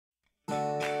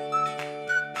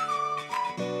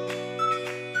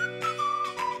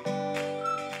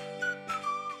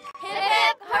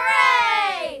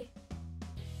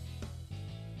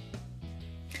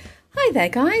Hi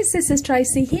there guys, this is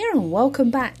Tracey here and welcome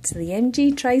back to the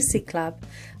MGTracey Club.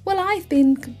 Well, I've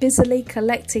been busily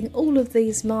collecting all of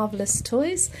these marvellous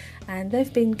toys and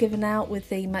they've been given out with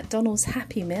the McDonald's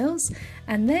Happy Meals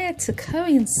and they're to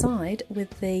coincide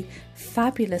with the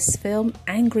fabulous film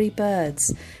Angry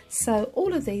Birds. So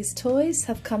all of these toys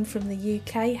have come from the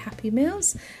UK Happy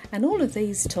Meals and all of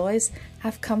these toys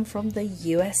have come from the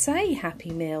USA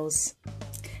Happy Meals.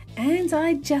 And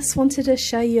I just wanted to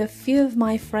show you a few of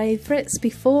my favourites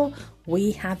before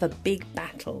we have a big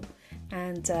battle.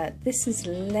 And this is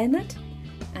Leonard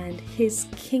and his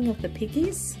King of the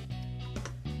Piggies.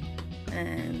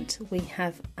 And we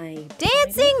have a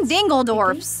Dancing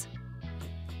Dingledorfs.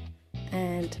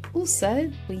 And also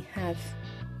we have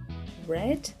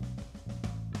Red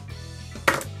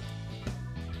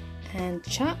and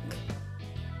Chuck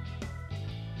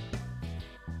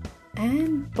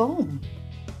and Bomb.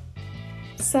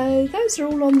 So those are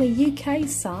all on the UK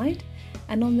side,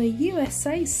 and on the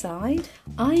USA side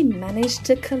I managed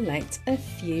to collect a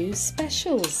few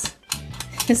specials.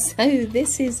 So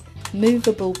this is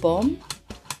Movable Bomb,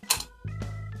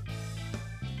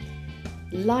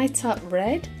 Light Up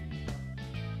Red,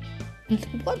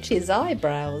 watch his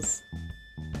eyebrows,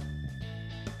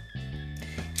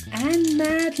 and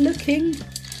Mad Looking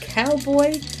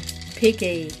Cowboy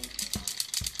Piggy.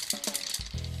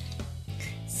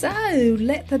 So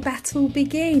let the battle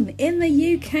begin. In the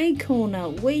UK corner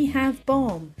we have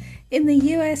Bomb. In the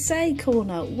USA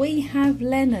corner we have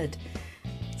Leonard.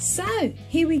 So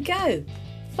here we go.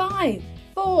 5,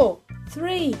 4,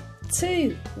 3,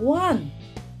 2, 1.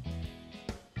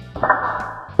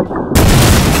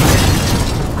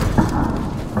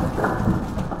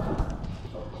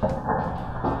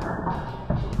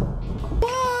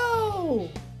 Whoa!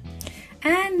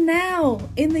 And now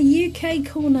in the UK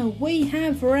corner we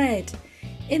have Red.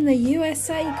 In the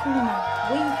USA corner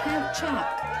we have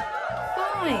Chuck.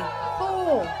 5,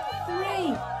 4,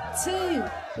 3,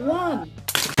 2, 1.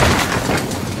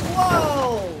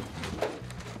 Whoa!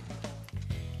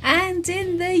 And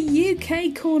in the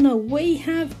UK corner we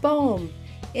have Bomb.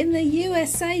 In the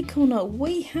USA corner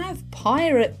we have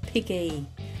Pirate Piggy.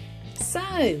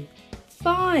 So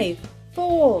 5,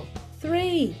 4,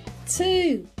 3,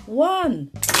 2,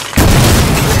 1.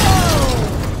 Whoa!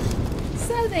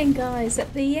 So then guys,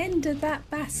 at the end of that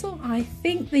battle I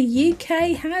think the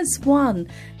UK has won.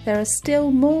 There are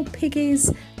still more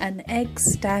piggies and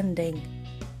eggs standing.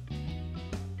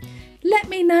 Let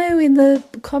me know in the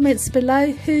comments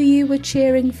below who you were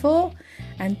cheering for,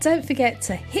 and don't forget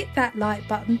to hit that like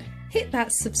button, hit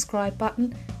that subscribe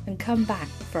button and come back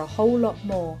for a whole lot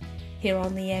more here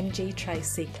on the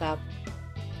MGTracey Club.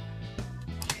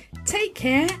 Take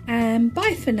care and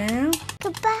bye for now.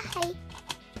 Goodbye.